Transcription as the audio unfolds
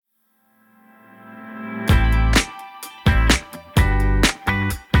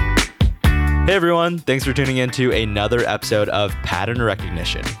Hey everyone, thanks for tuning in to another episode of Pattern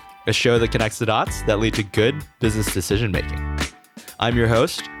Recognition, a show that connects the dots that lead to good business decision making. I'm your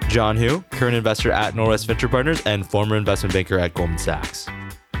host, John Hu, current investor at Norwest Venture Partners and former investment banker at Goldman Sachs.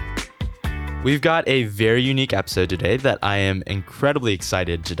 We've got a very unique episode today that I am incredibly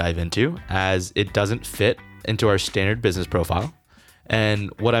excited to dive into, as it doesn't fit into our standard business profile. And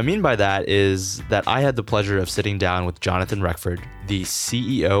what I mean by that is that I had the pleasure of sitting down with Jonathan Reckford, the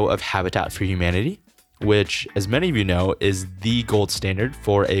CEO of Habitat for Humanity, which, as many of you know, is the gold standard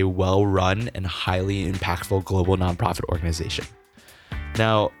for a well-run and highly impactful global nonprofit organization.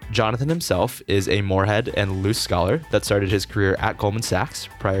 Now, Jonathan himself is a Morehead and Luce Scholar that started his career at Goldman Sachs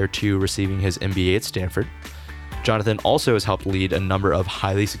prior to receiving his MBA at Stanford. Jonathan also has helped lead a number of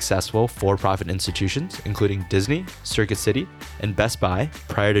highly successful for-profit institutions, including Disney, Circuit City, and Best Buy,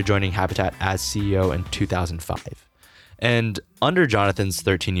 prior to joining Habitat as CEO in 2005. And under Jonathan's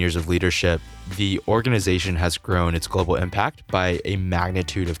 13 years of leadership, the organization has grown its global impact by a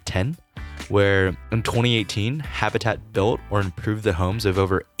magnitude of 10, where in 2018, Habitat built or improved the homes of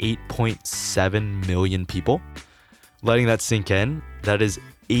over 8.7 million people. Letting that sink in, that is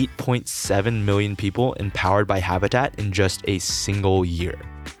 8.7 million people empowered by Habitat in just a single year.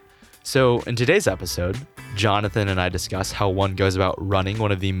 So in today's episode, Jonathan and I discuss how one goes about running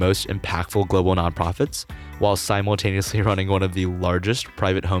one of the most impactful global nonprofits while simultaneously running one of the largest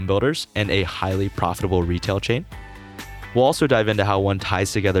private home builders and a highly profitable retail chain. We'll also dive into how one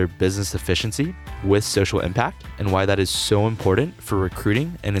ties together business efficiency with social impact and why that is so important for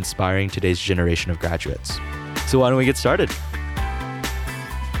recruiting and inspiring today's generation of graduates. So why don't we get started?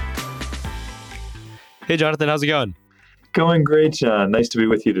 Hey, Jonathan, how's it going? Going great, John. Nice to be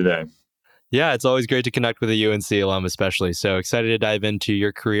with you today. Yeah, it's always great to connect with a UNC alum especially. So excited to dive into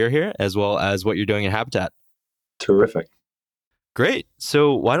your career here as well as what you're doing at Habitat. Terrific. Great.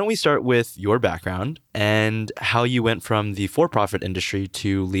 So why don't we start with your background and how you went from the for-profit industry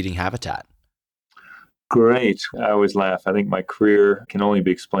to leading Habitat? Great. I always laugh. I think my career can only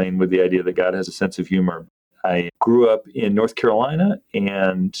be explained with the idea that God has a sense of humor. I grew up in North Carolina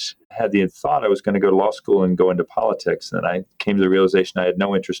and had the thought I was going to go to law school and go into politics. And I came to the realization I had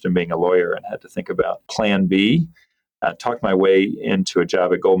no interest in being a lawyer and had to think about plan B. I talked my way into a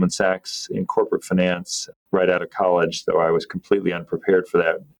job at Goldman Sachs in corporate finance right out of college, though I was completely unprepared for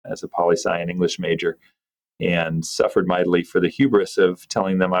that as a poli-sci and English major, and suffered mightily for the hubris of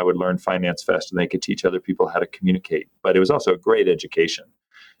telling them I would learn finance faster than they could teach other people how to communicate. But it was also a great education,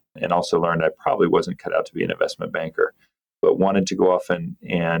 and also learned I probably wasn't cut out to be an investment banker, but wanted to go off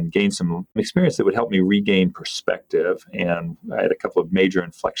and gain some experience that would help me regain perspective. And I had a couple of major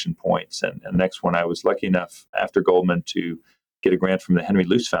inflection points. And the next one, I was lucky enough after Goldman to get a grant from the Henry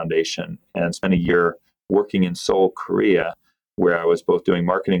Luce Foundation and spend a year working in Seoul, Korea, where I was both doing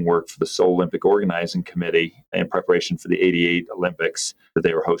marketing work for the Seoul Olympic Organizing Committee in preparation for the '88 Olympics that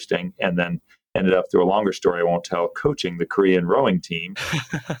they were hosting, and then ended up, through a longer story I won't tell, coaching the Korean rowing team,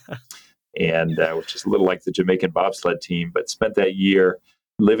 and which is a little like the Jamaican bobsled team, but spent that year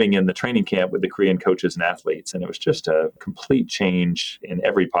living in the training camp with the Korean coaches and athletes. And it was just a complete change in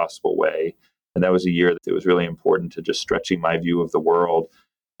every possible way. And that was a year that it was really important to just stretching my view of the world.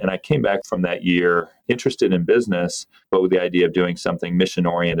 And I came back from that year interested in business, but with the idea of doing something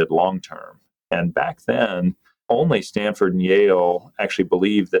mission-oriented long-term. And back then, only Stanford and Yale actually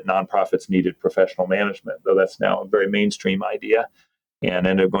believed that nonprofits needed professional management, though that's now a very mainstream idea. And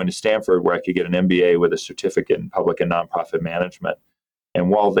ended up going to Stanford, where I could get an MBA with a certificate in public and nonprofit management. And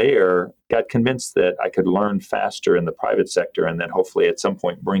while there, got convinced that I could learn faster in the private sector and then hopefully at some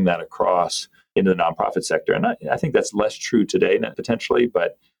point bring that across into the nonprofit sector. And I think that's less true today, potentially,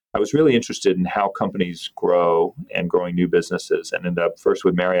 but I was really interested in how companies grow and growing new businesses, and ended up first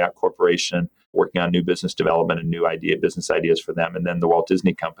with Marriott Corporation, working on new business development and business ideas for them, and then the Walt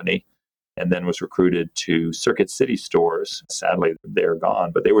Disney Company, and then was recruited to Circuit City stores. Sadly, they're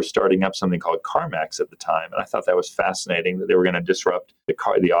gone, but they were starting up something called CarMax at the time, and I thought that was fascinating that they were going to disrupt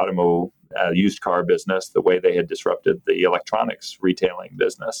the used car business the way they had disrupted the electronics retailing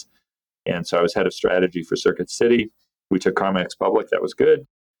business. And so I was head of strategy for Circuit City. We took CarMax public. That was good.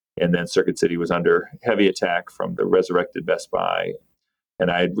 And then Circuit City was under heavy attack from the resurrected Best Buy. And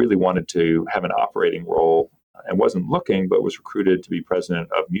I really wanted to have an operating role and wasn't looking, but was recruited to be president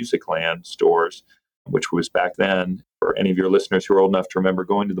of Musicland stores, which was back then, for any of your listeners who are old enough to remember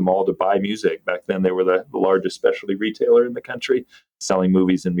going to the mall to buy music. Back then, they were the largest specialty retailer in the country, selling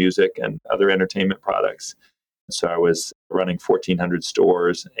movies and music and other entertainment products. So I was running 1,400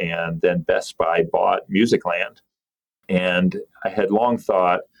 stores, and then Best Buy bought Musicland. And I had long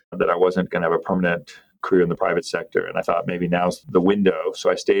thought that I wasn't going to have a permanent career in the private sector. And I thought maybe now's the window. So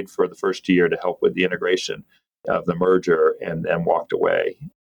I stayed for the first year to help with the integration of the merger and walked away.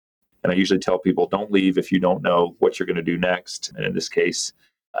 And I usually tell people, don't leave if you don't know what you're going to do next. And in this case,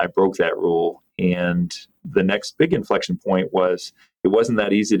 I broke that rule. And the next big inflection point was it wasn't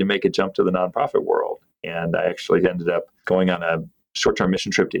that easy to make a jump to the nonprofit world. And I actually ended up going on a short-term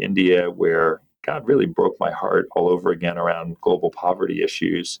mission trip to India where God really broke my heart all over again around global poverty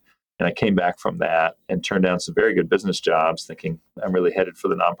issues. And I came back from that and turned down some very good business jobs thinking I'm really headed for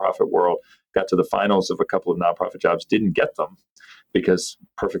the nonprofit world. Got to the finals of a couple of nonprofit jobs, didn't get them because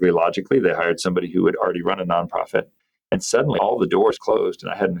perfectly logically, they hired somebody who had already run a nonprofit. And suddenly all the doors closed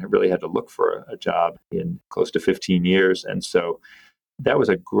and I hadn't really had to look for a job in close to 15 years. And so that was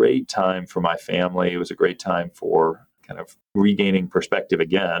a great time for my family. It was a great time for kind of regaining perspective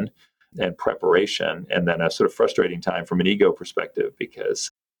again and preparation. And then a sort of frustrating time from an ego perspective because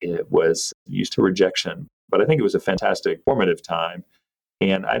it was used to rejection. But I think it was a fantastic formative time.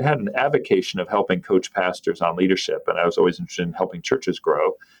 And I'd had an avocation of helping coach pastors on leadership. And I was always interested in helping churches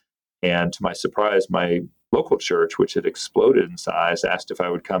grow. And to my surprise, my local church, which had exploded in size, asked if I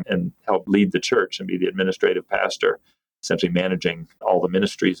would come and help lead the church and be the administrative pastor, essentially managing all the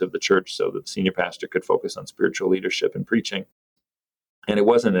ministries of the church so that the senior pastor could focus on spiritual leadership and preaching. And it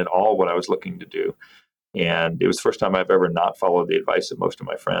wasn't at all what I was looking to do. And it was the first time I've ever not followed the advice of most of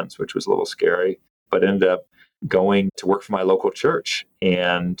my friends, which was a little scary, but ended up going to work for my local church.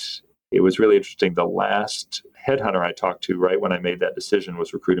 And it was really interesting. The last headhunter I talked to right when I made that decision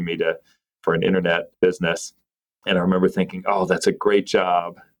was recruiting me for an internet business. And I remember thinking, oh, that's a great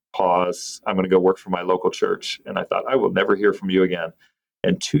job. Pause. I'm going to go work for my local church. And I thought, I will never hear from you again.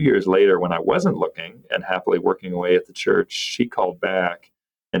 And 2 years later, when I wasn't looking and happily working away at the church, she called back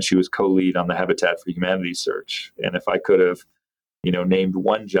and she was co-lead on the Habitat for Humanity search. And if I could have, named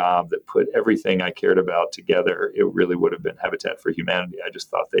one job that put everything I cared about together, it really would have been Habitat for Humanity. I just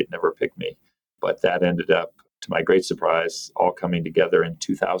thought they'd never pick me. But that ended up, to my great surprise, all coming together in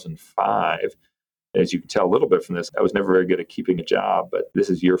 2005. As you can tell a little bit from this, I was never very good at keeping a job, but this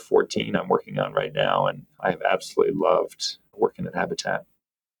is year 14 I'm working on right now, and I have absolutely loved working at Habitat.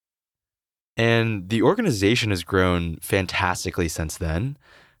 And the organization has grown fantastically since then,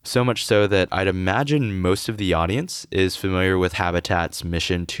 so much so that I'd imagine most of the audience is familiar with Habitat's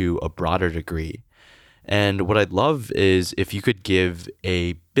mission to a broader degree. And what I'd love is if you could give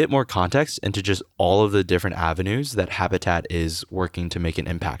a bit more context into just all of the different avenues that Habitat is working to make an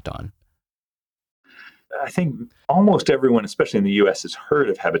impact on. I think almost everyone, especially in the U.S., has heard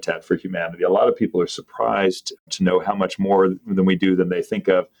of Habitat for Humanity. A lot of people are surprised to know how much more than we do than they think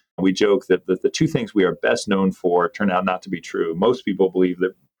of. We joke that the two things we are best known for turn out not to be true. Most people believe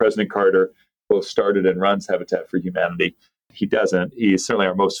that President Carter both started and runs Habitat for Humanity. He doesn't. He is certainly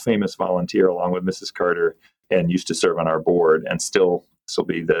our most famous volunteer, along with Mrs. Carter, and used to serve on our board. And still, this will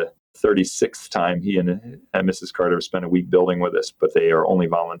be the 36th time he and Mrs. Carter have spent a week building with us, but they are only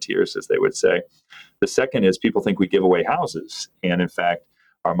volunteers, as they would say. The second is people think we give away houses. And in fact,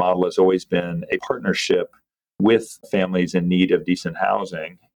 our model has always been a partnership with families in need of decent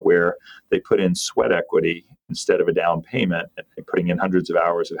housing, where they put in sweat equity instead of a down payment, and putting in hundreds of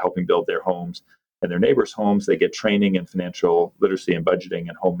hours of helping build their homes and their neighbors' homes. They get training in financial literacy and budgeting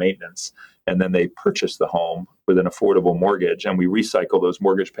and home maintenance. And then they purchase the home with an affordable mortgage. And we recycle those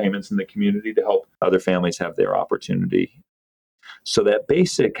mortgage payments in the community to help other families have their opportunity. So that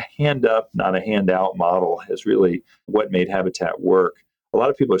basic hand up, not a handout model is really what made Habitat work. A lot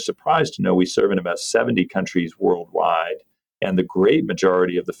of people are surprised to know we serve in about 70 countries worldwide. And the great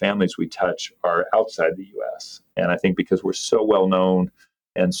majority of the families we touch are outside the U.S. And I think because we're so well known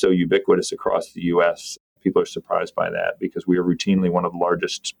and so ubiquitous across the U.S., people are surprised by that because we are routinely one of the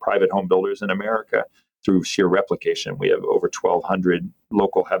largest private home builders in America through sheer replication. We have over 1,200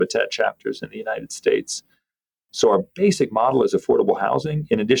 local Habitat chapters in the United States. So our basic model is affordable housing.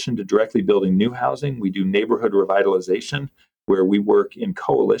 In addition to directly building new housing, we do neighborhood revitalization, where we work in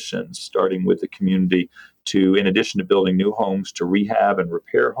coalitions, starting with the community to, in addition to building new homes, to rehab and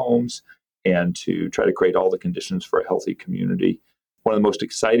repair homes and to try to create all the conditions for a healthy community. One of the most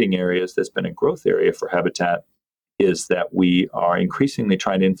exciting areas that's been a growth area for Habitat is that we are increasingly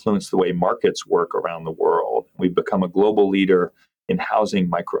trying to influence the way markets work around the world. We've become a global leader in housing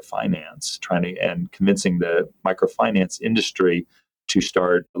microfinance, and convincing the microfinance industry to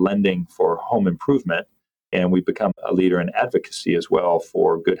start lending for home improvement. And we've become a leader in advocacy as well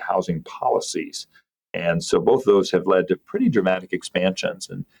for good housing policies. And so both of those have led to pretty dramatic expansions.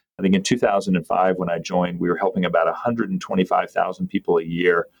 And I think in 2005, when I joined, we were helping about 125,000 people a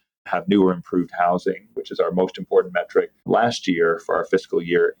year have new or improved housing, which is our most important metric. Last year, for our fiscal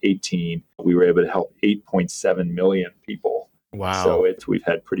year 18, we were able to help 8.7 million people. Wow. So we've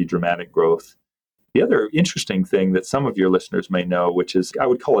had pretty dramatic growth. The other interesting thing that some of your listeners may know, which is I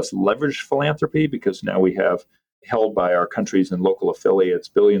would call us leveraged philanthropy, because now we have held by our countries and local affiliates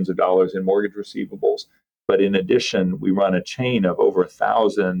billions of dollars in mortgage receivables. But in addition, we run a chain of over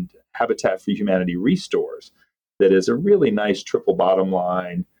 1,000 Habitat for Humanity restores that is a really nice triple bottom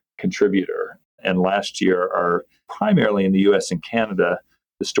line contributor. And last year, primarily in the US and Canada,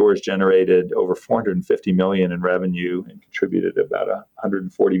 the stores generated over $450 million in revenue and contributed about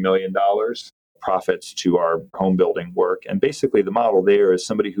 $140 million profits to our home building work. And basically the model there is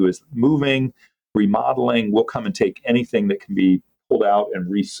somebody who is moving, remodeling, will come and take anything that can be pulled out and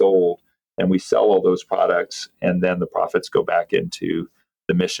resold. And we sell all those products, and then the profits go back into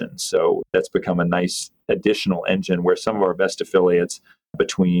the mission. So that's become a nice additional engine where some of our best affiliates,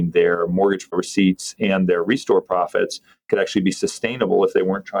 between their mortgage receipts and their restore profits, could actually be sustainable if they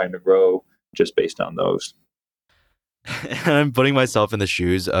weren't trying to grow just based on those. And I'm putting myself in the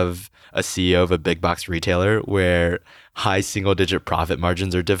shoes of a CEO of a big box retailer where high single digit profit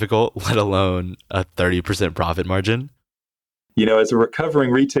margins are difficult, let alone a 30% profit margin. As a recovering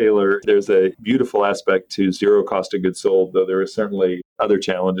retailer, there's a beautiful aspect to zero cost of goods sold, though there are certainly other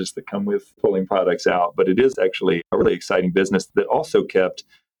challenges that come with pulling products out. But it is actually a really exciting business that also kept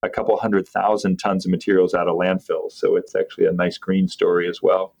a couple 100,000 tons of materials out of landfills. So it's actually a nice green story as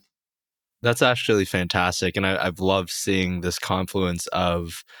well. That's actually fantastic. And I've loved seeing this confluence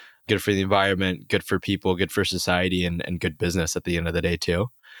of good for the environment, good for people, good for society, and good business at the end of the day, too.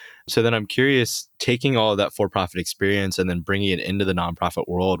 So then I'm curious, taking all of that for-profit experience and then bringing it into the nonprofit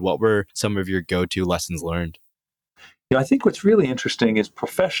world, what were some of your go-to lessons learned? I think what's really interesting is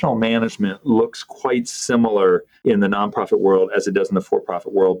professional management looks quite similar in the nonprofit world as it does in the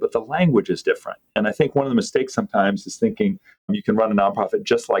for-profit world, but the language is different. And I think one of the mistakes sometimes is thinking you can run a nonprofit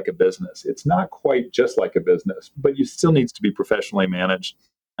just like a business. It's not quite just like a business, but you still needs to be professionally managed.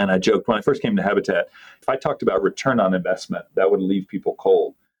 And I joked when I first came to Habitat, if I talked about return on investment, that would leave people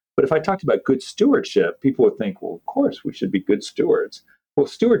cold. But if I talked about good stewardship, people would think, well, of course, we should be good stewards. Well,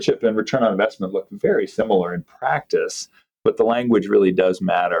 stewardship and return on investment look very similar in practice, but the language really does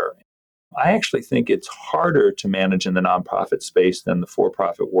matter. I actually think it's harder to manage in the nonprofit space than the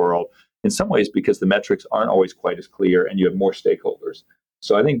for-profit world, in some ways because the metrics aren't always quite as clear and you have more stakeholders.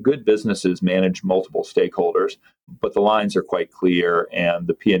 So I think good businesses manage multiple stakeholders, but the lines are quite clear and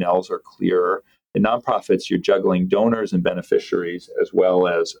the P&Ls are clearer. In nonprofits, you're juggling donors and beneficiaries as well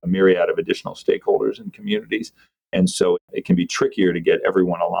as a myriad of additional stakeholders and communities. And so it can be trickier to get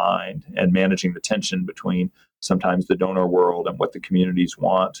everyone aligned and managing the tension between sometimes the donor world and what the communities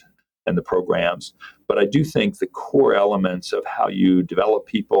want and the programs. But I do think the core elements of how you develop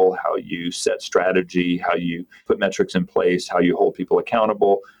people, how you set strategy, how you put metrics in place, how you hold people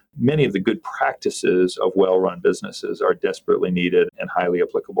accountable, many of the good practices of well-run businesses are desperately needed and highly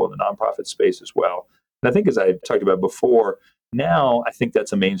applicable in the nonprofit space as well. And I think, as I talked about before, now I think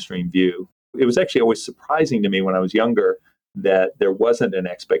that's a mainstream view. It was actually always surprising to me when I was younger that there wasn't an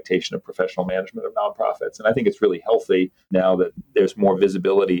expectation of professional management of nonprofits. And I think it's really healthy now that there's more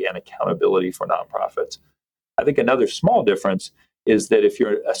visibility and accountability for nonprofits. I think another small difference is that if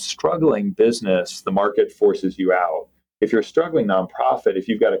you're a struggling business, the market forces you out. If you're a struggling nonprofit, if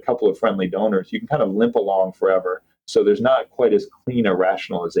you've got a couple of friendly donors, you can kind of limp along forever. So there's not quite as clean a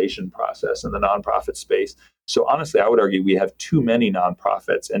rationalization process in the nonprofit space. So honestly, I would argue we have too many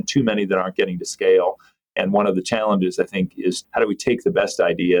nonprofits and too many that aren't getting to scale. And one of the challenges, I think, is how do we take the best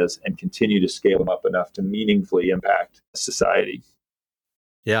ideas and continue to scale them up enough to meaningfully impact society?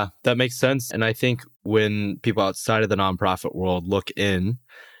 Yeah, that makes sense. And I think when people outside of the nonprofit world look in,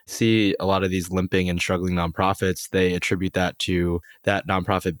 see a lot of these limping and struggling nonprofits, they attribute that to that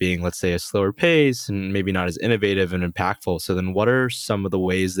nonprofit being, let's say, a slower pace and maybe not as innovative and impactful. So then what are some of the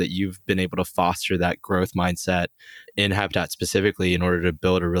ways that you've been able to foster that growth mindset in Habitat specifically in order to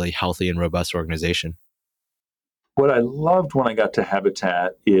build a really healthy and robust organization? What I loved when I got to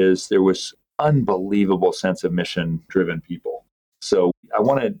Habitat is there was unbelievable sense of mission-driven people. So I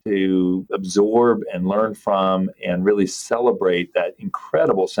wanted to absorb and learn from and really celebrate that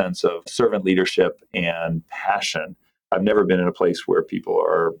incredible sense of servant leadership and passion. I've never been in a place where people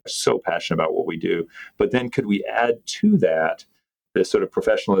are so passionate about what we do. But then could we add to that this sort of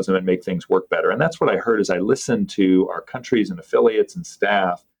professionalism and make things work better? And that's what I heard as I listened to our countries and affiliates and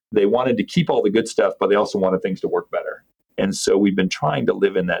staff. They wanted to keep all the good stuff, but they also wanted things to work better. And so we've been trying to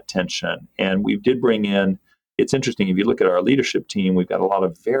live in that tension. And we did bring in it's interesting. If you look at our leadership team, we've got a lot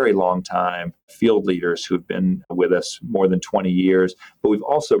of very long time field leaders who've been with us more than 20 years, but we've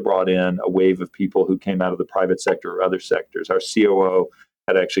also brought in a wave of people who came out of the private sector or other sectors. Our COO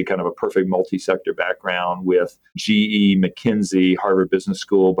had actually kind of a perfect multi-sector background with GE, McKinsey, Harvard Business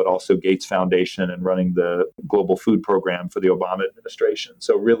School, but also Gates Foundation and running the global food program for the Obama administration.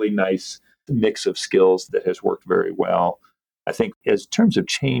 So really nice mix of skills that has worked very well. I think as terms of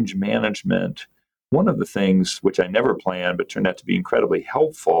change management, one of the things which I never planned but turned out to be incredibly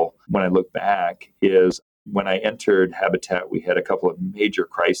helpful when I look back is when I entered Habitat, we had a couple of major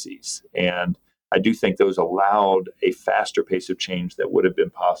crises. And I do think those allowed a faster pace of change that would have been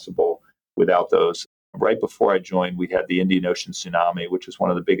possible without those. Right before I joined, we had the Indian Ocean tsunami, which was one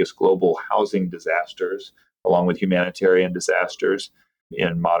of the biggest global housing disasters, along with humanitarian disasters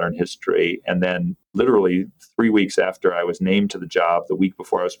in modern history. And then literally 3 weeks after I was named to the job, the week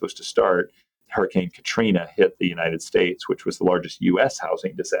before I was supposed to start, Hurricane Katrina hit the United States, which was the largest U.S.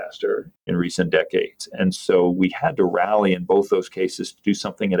 housing disaster in recent decades. And so we had to rally in both those cases to do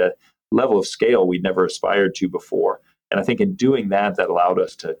something at a level of scale we'd never aspired to before. And I think in doing that, that allowed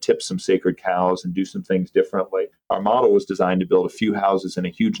us to tip some sacred cows and do some things differently. Our model was designed to build a few houses in a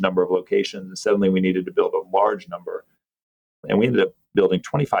huge number of locations, and suddenly we needed to build a large number. And we ended up building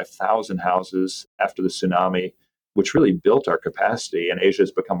 25,000 houses after the tsunami, which really built our capacity. And Asia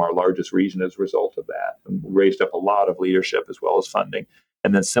has become our largest region as a result of that. And we raised up a lot of leadership as well as funding.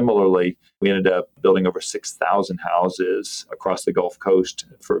 And then similarly, we ended up building over 6,000 houses across the Gulf Coast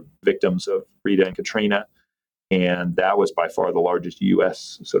for victims of Rita and Katrina. And that was by far the largest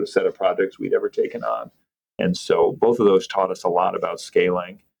U.S. sort of set of projects we'd ever taken on. And so both of those taught us a lot about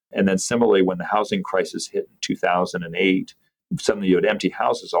scaling. And then similarly, when the housing crisis hit in 2008, suddenly you had empty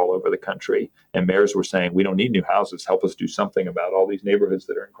houses all over the country. And mayors were saying, we don't need new houses. Help us do something about all these neighborhoods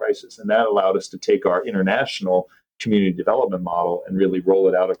that are in crisis. And that allowed us to take our international community development model and really roll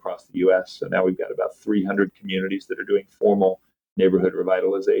it out across the U.S. So now we've got about 300 communities that are doing formal neighborhood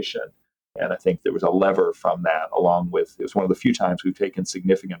revitalization. And I think there was a lever from that, along with, it was one of the few times we've taken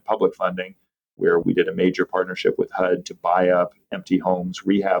significant public funding where we did a major partnership with HUD to buy up empty homes,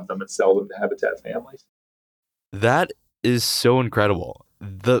 rehab them, and sell them to Habitat families. That is so incredible.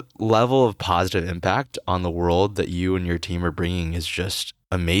 The level of positive impact on the world that you and your team are bringing is just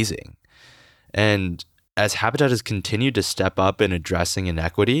amazing. And as Habitat has continued to step up in addressing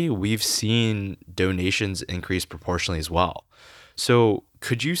inequity, we've seen donations increase proportionally as well. So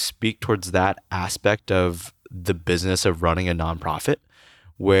could you speak towards that aspect of the business of running a nonprofit,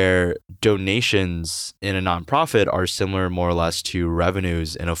 where donations in a nonprofit are similar more or less to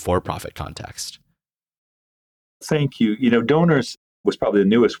revenues in a for-profit context? Thank you. Donors was probably the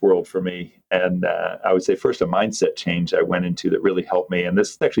newest world for me. And I would say first a mindset change I went into that really helped me. And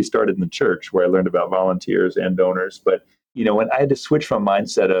this actually started in the church where I learned about volunteers and donors. But, when I had to switch from a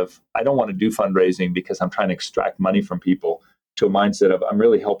mindset of, I don't want to do fundraising because I'm trying to extract money from people, to a mindset of, I'm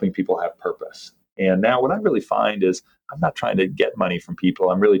really helping people have purpose. And now what I really find is I'm not trying to get money from people.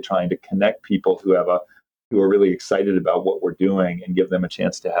 I'm really trying to connect people who are really excited about what we're doing and give them a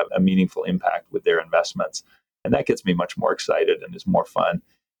chance to have a meaningful impact with their investments. And that gets me much more excited and is more fun.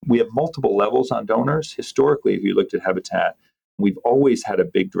 We have multiple levels on donors. Historically, if you looked at Habitat, we've always had a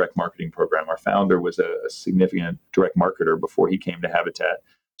big direct marketing program. Our founder was a significant direct marketer before he came to Habitat.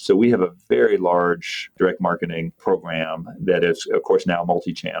 So we have a very large direct marketing program that is, of course, now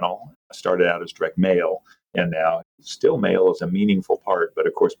multi-channel. Started out as direct mail, and now still mail is a meaningful part, but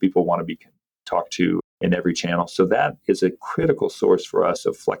of course, people want to be talked to in every channel. So that is a critical source for us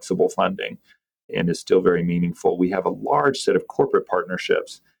of flexible funding and is still very meaningful. We have a large set of corporate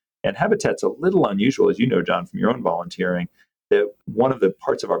partnerships, and Habitat's a little unusual, as you know, John, from your own volunteering, that one of the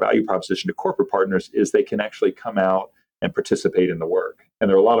parts of our value proposition to corporate partners is they can actually come out and participate in the work. And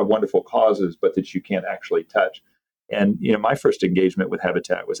there are a lot of wonderful causes, but that you can't actually touch. And, my first engagement with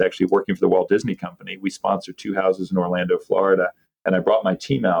Habitat was actually working for the Walt Disney Company. We sponsored 2 houses in Orlando, Florida, and I brought my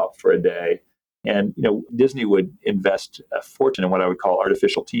team out for a day. And, Disney would invest a fortune in what I would call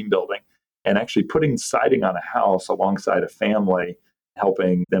artificial team building, and actually putting siding on a house alongside a family,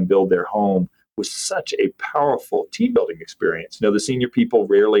 helping them build their home, was such a powerful team building experience. The senior people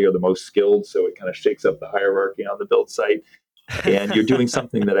rarely are the most skilled, so it kind of shakes up the hierarchy on the build site. And you're doing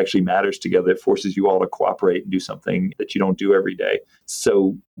something that actually matters together, that forces you all to cooperate and do something that you don't do every day.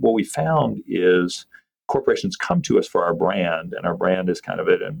 So what we found is corporations come to us for our brand, and our brand is kind of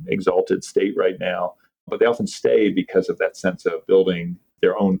at an exalted state right now, but they often stay because of that sense of building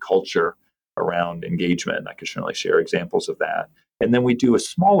their own culture around engagement. I could certainly share examples of that. And then we do a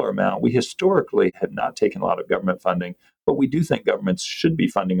smaller amount. We historically had not taken a lot of government funding, But we do think governments should be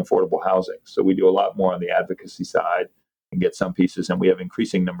funding affordable housing. So we do a lot more on the advocacy side and get some pieces. And we have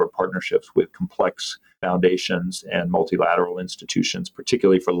increasing number of partnerships with complex foundations and multilateral institutions,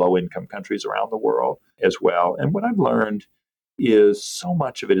 particularly for low-income countries around the world as well. And what I've learned is so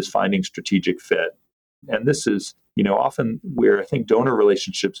much of it is finding strategic fit. And this is, often where I think donor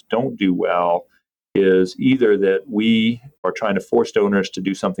relationships don't do well is either that we are trying to force donors to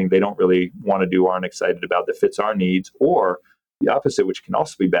do something they don't really want to do, aren't excited about, that fits our needs, or the opposite, which can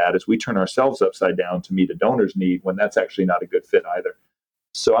also be bad, is we turn ourselves upside down to meet a donor's need when that's actually not a good fit either.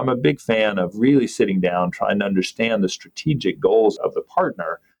 So I'm a big fan of really sitting down, trying to understand the strategic goals of the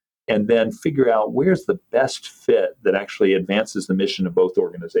partner, and then figure out where's the best fit that actually advances the mission of both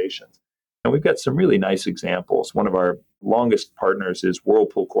organizations. And we've got some really nice examples. One of our longest partners is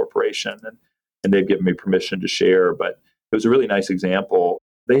Whirlpool Corporation, and they've given me permission to share, but it was a really nice example.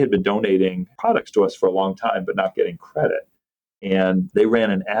 They had been donating products to us for a long time, but not getting credit. And they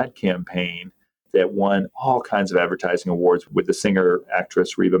ran an ad campaign that won all kinds of advertising awards with the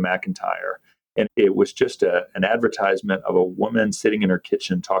singer-actress Reba McEntire. And it was just an advertisement of a woman sitting in her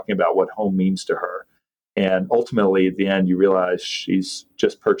kitchen talking about what home means to her. And ultimately, at the end, you realize she's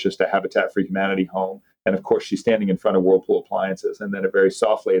just purchased a Habitat for Humanity home. And of course, she's standing in front of Whirlpool appliances. And then it very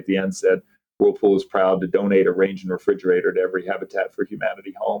softly at the end said, Whirlpool is proud to donate a range and refrigerator to every Habitat for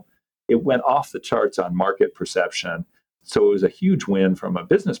Humanity home. It went off the charts on market perception. So it was a huge win from a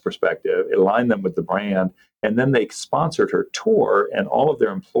business perspective. It aligned them with the brand. And then they sponsored her tour, and all of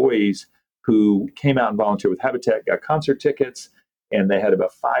their employees who came out and volunteered with Habitat got concert tickets. And they had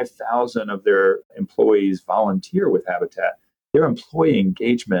about 5,000 of their employees volunteer with Habitat. Their employee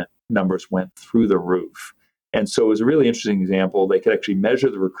engagement numbers went through the roof. And so it was a really interesting example. They could actually measure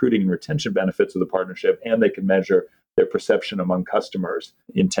the recruiting and retention benefits of the partnership, and they could measure their perception among customers'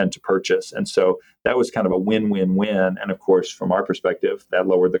 intent to purchase. And so that was kind of a win-win-win. And of course, from our perspective, that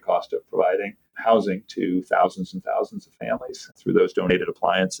lowered the cost of providing housing to thousands and thousands of families through those donated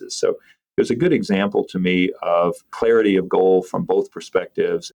appliances. So it was a good example to me of clarity of goal from both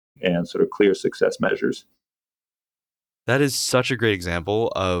perspectives and sort of clear success measures. That is such a great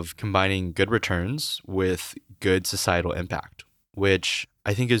example of combining good returns with good societal impact, which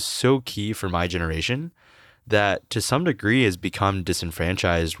I think is so key for my generation that to some degree has become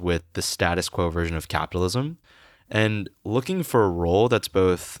disenfranchised with the status quo version of capitalism and looking for a role that's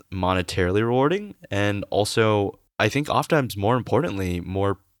both monetarily rewarding and also, I think oftentimes more importantly,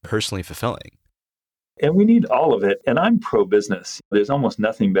 more personally fulfilling. And we need all of it. And I'm pro-business. There's almost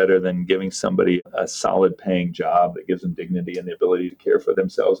nothing better than giving somebody a solid paying job that gives them dignity and the ability to care for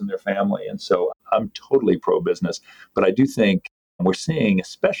themselves and their family. And so I'm totally pro-business. But I do think we're seeing,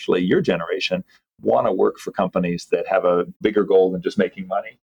 especially your generation, want to work for companies that have a bigger goal than just making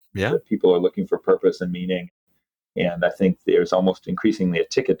money. Yeah. That people are looking for purpose and meaning. And I think there's almost increasingly a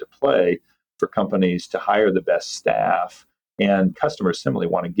ticket to play for companies to hire the best staff. And customers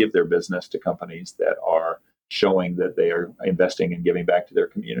similarly want to give their business to companies that are showing that they are investing and giving back to their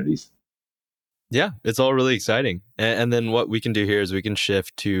communities. Yeah, it's all really exciting. And then what we can do here is we can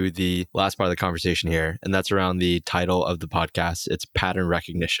shift to the last part of the conversation here, and that's around the title of the podcast. It's pattern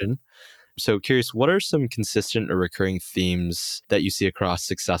recognition. So curious, what are some consistent or recurring themes that you see across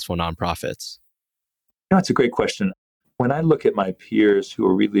successful nonprofits? That's a great question. When I look at my peers who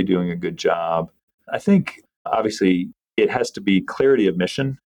are really doing a good job, I think obviously it has to be clarity of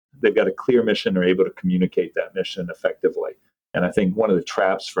mission. They've got a clear mission, are able to communicate that mission effectively. And I think one of the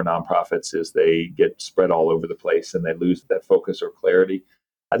traps for nonprofits is they get spread all over the place and they lose that focus or clarity.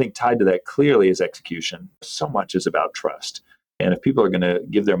 I think tied to that clearly is execution. So much is about trust. And if people are going to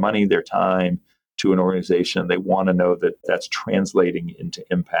give their money, their time to an organization, they want to know that that's translating into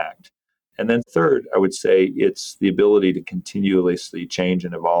impact. And then third, I would say it's the ability to continuously change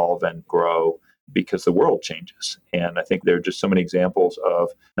and evolve and grow because the world changes. And I think there are just so many examples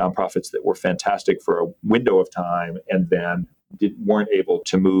of nonprofits that were fantastic for a window of time and then weren't able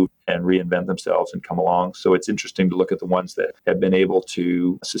to move and reinvent themselves and come along. So it's interesting to look at the ones that have been able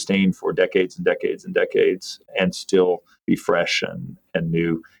to sustain for decades and decades and decades and still be fresh and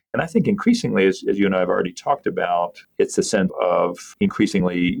new. And I think increasingly, as you and I have already talked about, it's the sense of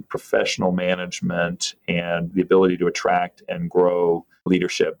increasingly professional management and the ability to attract and grow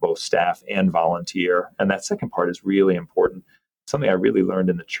leadership, both staff and volunteer. And that second part is really important. Something I really learned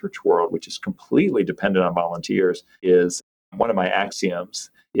in the church world, which is completely dependent on volunteers, is one of my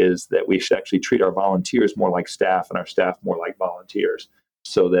axioms is that we should actually treat our volunteers more like staff and our staff more like volunteers,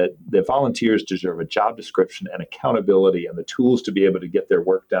 so that the volunteers deserve a job description and accountability and the tools to be able to get their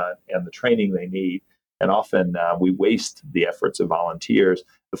work done and the training they need. And often we waste the efforts of volunteers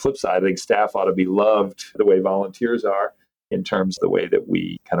The flip side, I think staff ought to be loved the way volunteers are in terms of the way that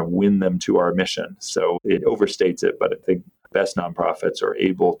we kind of win them to our mission. So it overstates it, but I think best nonprofits are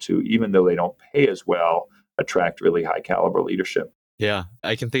able to, even though they don't pay as well, attract really high caliber leadership. Yeah,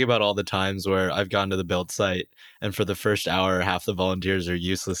 I can think about all the times where I've gone to the Build site and for the first hour, half the volunteers are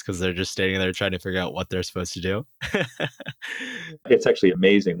useless because they're just standing there trying to figure out what they're supposed to do. It's actually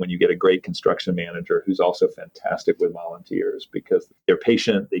amazing when you get a great construction manager who's also fantastic with volunteers because they're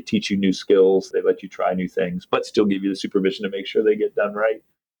patient, they teach you new skills, they let you try new things, but still give you the supervision to make sure they get done right.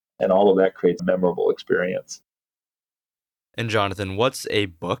 And all of that creates a memorable experience. And Jonathan, what's a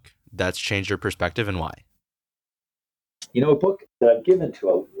book that's changed your perspective and why? A book that I've given to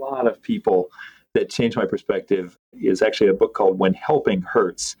a lot of people that changed my perspective is actually a book called When Helping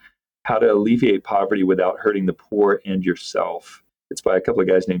Hurts: How to Alleviate Poverty Without Hurting the Poor and Yourself. It's by a couple of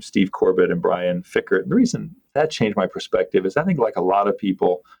guys named Steve Corbett and Brian Fickert. And the reason that changed my perspective is I think like a lot of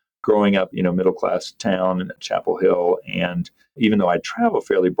people growing up, middle class town in Chapel Hill, and even though I travel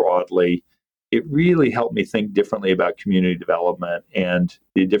fairly broadly, it really helped me think differently about community development and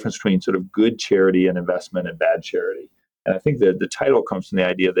the difference between sort of good charity and investment and bad charity. And I think that the title comes from the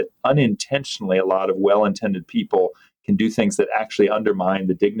idea that unintentionally, a lot of well-intended people can do things that actually undermine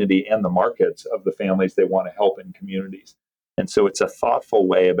the dignity and the markets of the families they want to help in communities. And so it's a thoughtful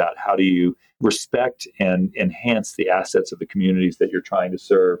way about how do you respect and enhance the assets of the communities that you're trying to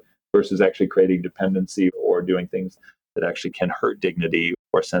serve versus actually creating dependency or doing things that actually can hurt dignity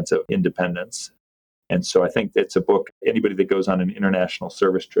or sense of independence. And so I think it's a book anybody that goes on an international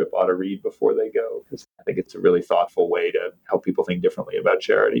service trip ought to read before they go, because I think it's a really thoughtful way to help people think differently about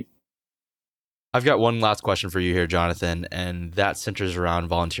charity. I've got one last question for you here, Jonathan, and that centers around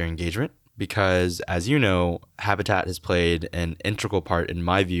volunteer engagement, because as you know, Habitat has played an integral part in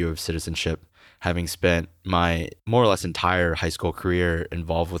my view of citizenship, having spent my more or less entire high school career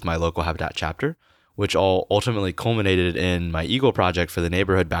involved with my local Habitat chapter, which all ultimately culminated in my Eagle project for the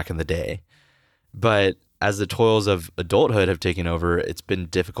neighborhood back in the day. But as the toils of adulthood have taken over, it's been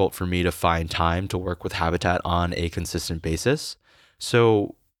difficult for me to find time to work with Habitat on a consistent basis.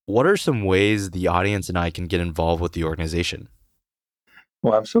 So what are some ways the audience and I can get involved with the organization?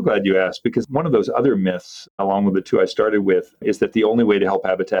 Well, I'm so glad you asked, because one of those other myths, along with the two I started with, is that the only way to help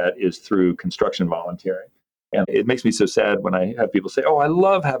Habitat is through construction volunteering. And it makes me so sad when I have people say, oh, I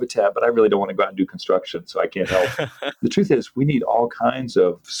love Habitat, but I really don't want to go out and do construction, so I can't help. The truth is, we need all kinds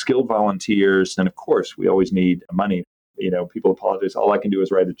of skilled volunteers. And of course, we always need money. People apologize, all I can do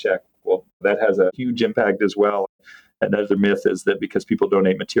is write a check. Well, that has a huge impact as well. Another myth is that because people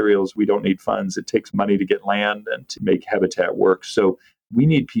donate materials, we don't need funds. It takes money to get land and to make Habitat work. So we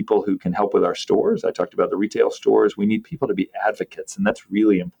need people who can help with our stores. I talked about the retail stores. We need people to be advocates, and that's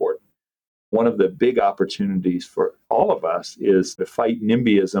really important. One of the big opportunities for all of us is to fight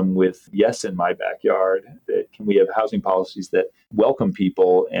NIMBYism with yes in my backyard. That can we have housing policies that welcome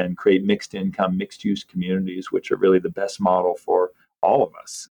people and create mixed income, mixed use communities, which are really the best model for all of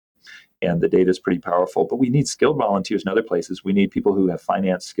us. And the data is pretty powerful, but we need skilled volunteers in other places. We need people who have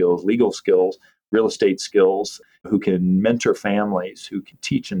finance skills, legal skills, real estate skills, who can mentor families, who can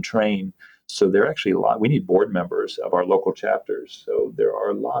teach and train. So there are actually we need board members of our local chapters. So there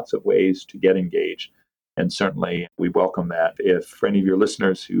are lots of ways to get engaged. And certainly we welcome that. If for any of your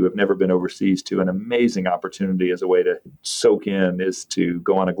listeners who have never been overseas, to an amazing opportunity as a way to soak in is to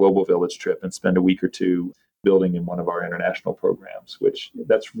go on a Global Village trip and spend a week or two building in one of our international programs, which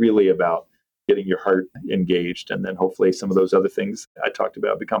that's really about getting your heart engaged. And then hopefully some of those other things I talked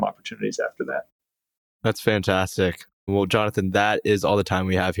about become opportunities after that. That's fantastic. Well, Jonathan, that is all the time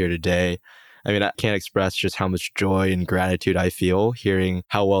we have here today. I mean, I can't express just how much joy and gratitude I feel hearing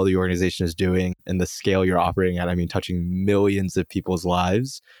how well the organization is doing and the scale you're operating at. I mean, touching millions of people's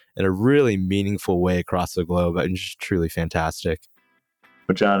lives in a really meaningful way across the globe. And just truly fantastic.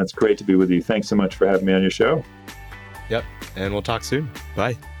 Well, John, it's great to be with you. Thanks so much for having me on your show. Yep. And we'll talk soon.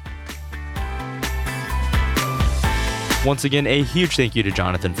 Bye. Once again, a huge thank you to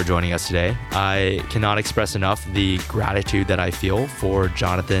Jonathan for joining us today. I cannot express enough the gratitude that I feel for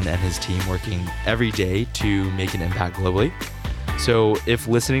Jonathan and his team working every day to make an impact globally. So if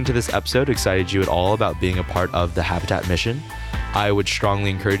listening to this episode excited you at all about being a part of the Habitat mission, I would strongly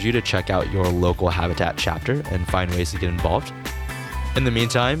encourage you to check out your local Habitat chapter and find ways to get involved. In the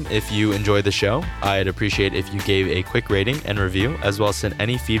meantime, if you enjoyed the show, I'd appreciate if you gave a quick rating and review, as well as send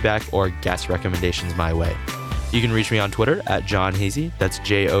any feedback or guest recommendations my way. You can reach me on Twitter at John Heezy, that's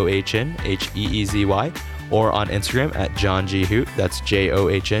JOHNHEEZY, or on Instagram at John G. Hoot, that's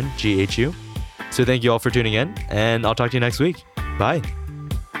JOHNGHU. So thank you all for tuning in, and I'll talk to you next week. Bye.